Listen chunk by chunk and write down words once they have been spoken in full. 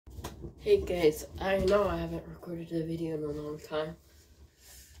Hey guys, I know I haven't recorded a video in a long time.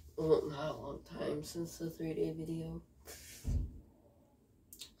 Well, not a long time, since the 3-day video.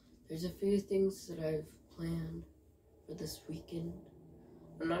 There's a few things that I've planned for this weekend.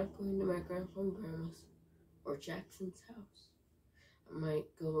 I'm not going to my grandpa and grandma's or Jackson's house. I might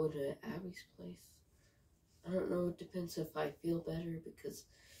go to Abby's place. I don't know, it depends if I feel better, because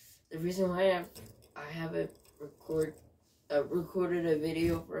the reason why I haven't recorded a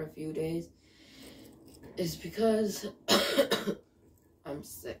video for a few days is because I'm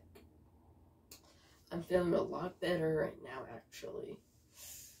sick. I'm feeling a lot better right now, actually.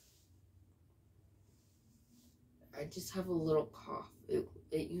 I just have a little cough. It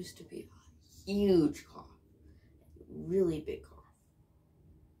used to be a huge cough. Really big cough.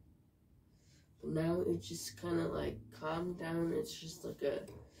 But now it just kind of like calmed down. It's just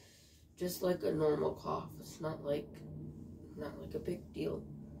like a normal cough. It's not like a big deal.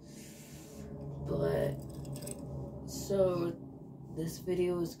 But so this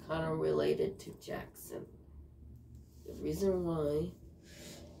video is kind of related to Jackson. The reason why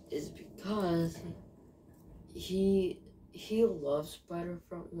is because he loves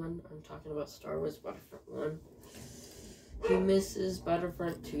Battlefront 1. I'm talking about Star Wars Battlefront 1. He misses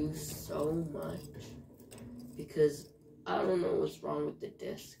Battlefront 2 so much because I don't know what's wrong with the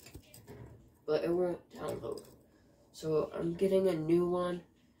disc, but it won't download. So I'm getting a new one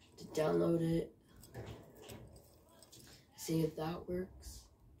to download it, see if that works,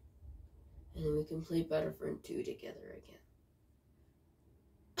 and then we can play Battlefront 2 together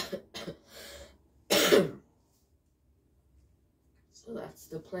again. So that's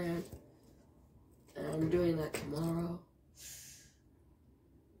the plan, and I'm doing that tomorrow.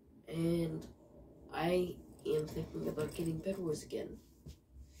 And I am thinking about getting Bed Wars again.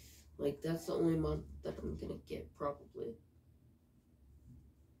 Like, that's the only month that I'm gonna get, probably.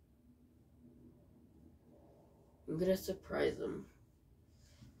 I'm gonna surprise him.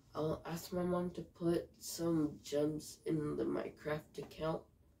 I'll ask my mom to put some gems in the Minecraft account,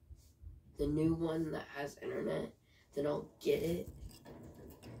 the new one that has internet. Then I'll get it.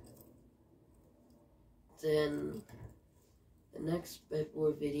 Then the next Bed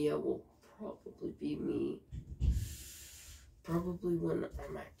Wars video will probably be me. Probably when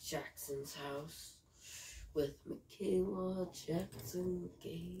I'm at Jackson's house with Michaela, Jackson,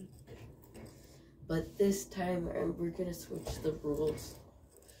 Gabe. But this time we're gonna switch the rules.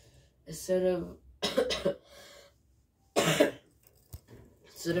 Instead of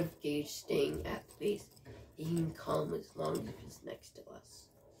Gage staying at the base, he can come as long as he's next to us.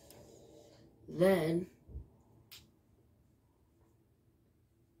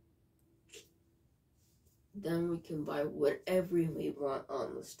 Then we can buy whatever we want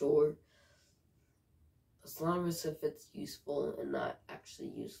on the store, as long as if it's useful and not actually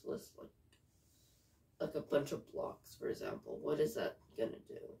useless, like a bunch of blocks, for example. What is that gonna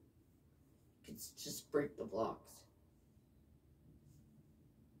do? You could just break the blocks.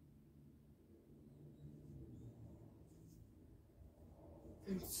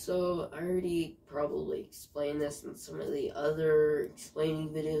 And so I already probably explained this in some of the other explaining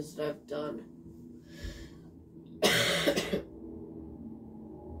videos that I've done.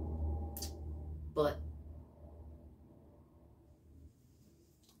 But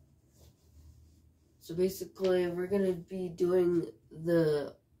so basically we're gonna be doing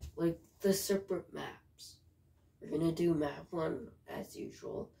the separate maps. We're gonna do map 1 as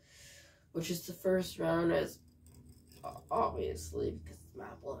usual, which is the first round, as obviously because it's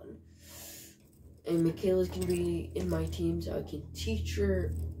map 1. And Michaela's gonna be in my team, so I can teach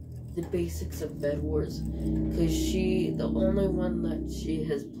her the basics of Bed Wars, because the only one that she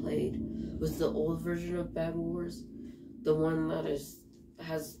has played was the old version of Bed Wars, the one that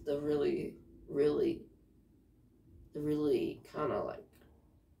has the really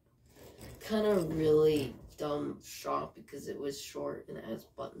kind of really dumb shop, because it was short and it has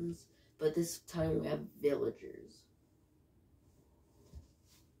buttons. But this time we have villagers.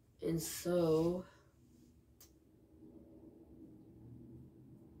 And so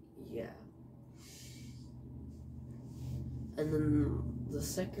yeah. And then the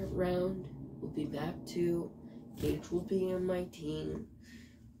second round will be map 2. Gage will be on my team.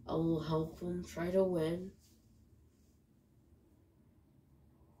 I will help him try to win.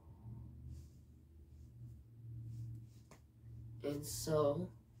 And so,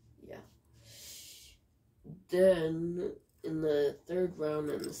 yeah. Then, in the third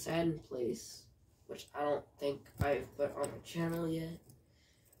round, in the Satin place, which I don't think I've put on my channel yet,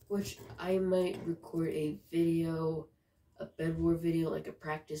 which I might record a video, a Bed Wars video, like a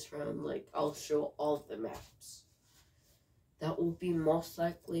practice round, like I'll show all the maps that will be most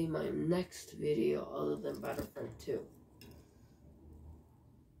likely my next video other than Battlefront 2.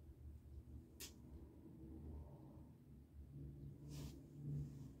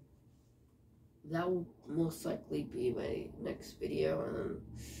 That will most likely be my next video, and then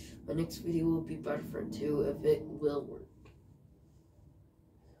my next video will be Battlefront 2 if it will work.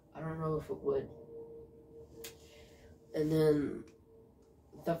 I don't know if it would. And then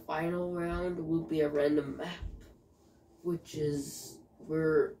the final round will be a random map, which is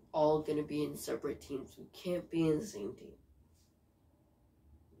we're all gonna be in separate teams. We can't be in the same team.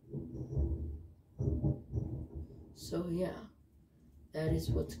 So yeah, that is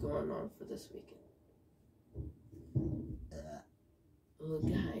what's going on for this weekend. Well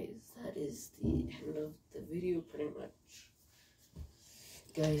guys, that is the end of the video pretty much.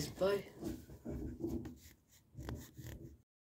 Guys, bye.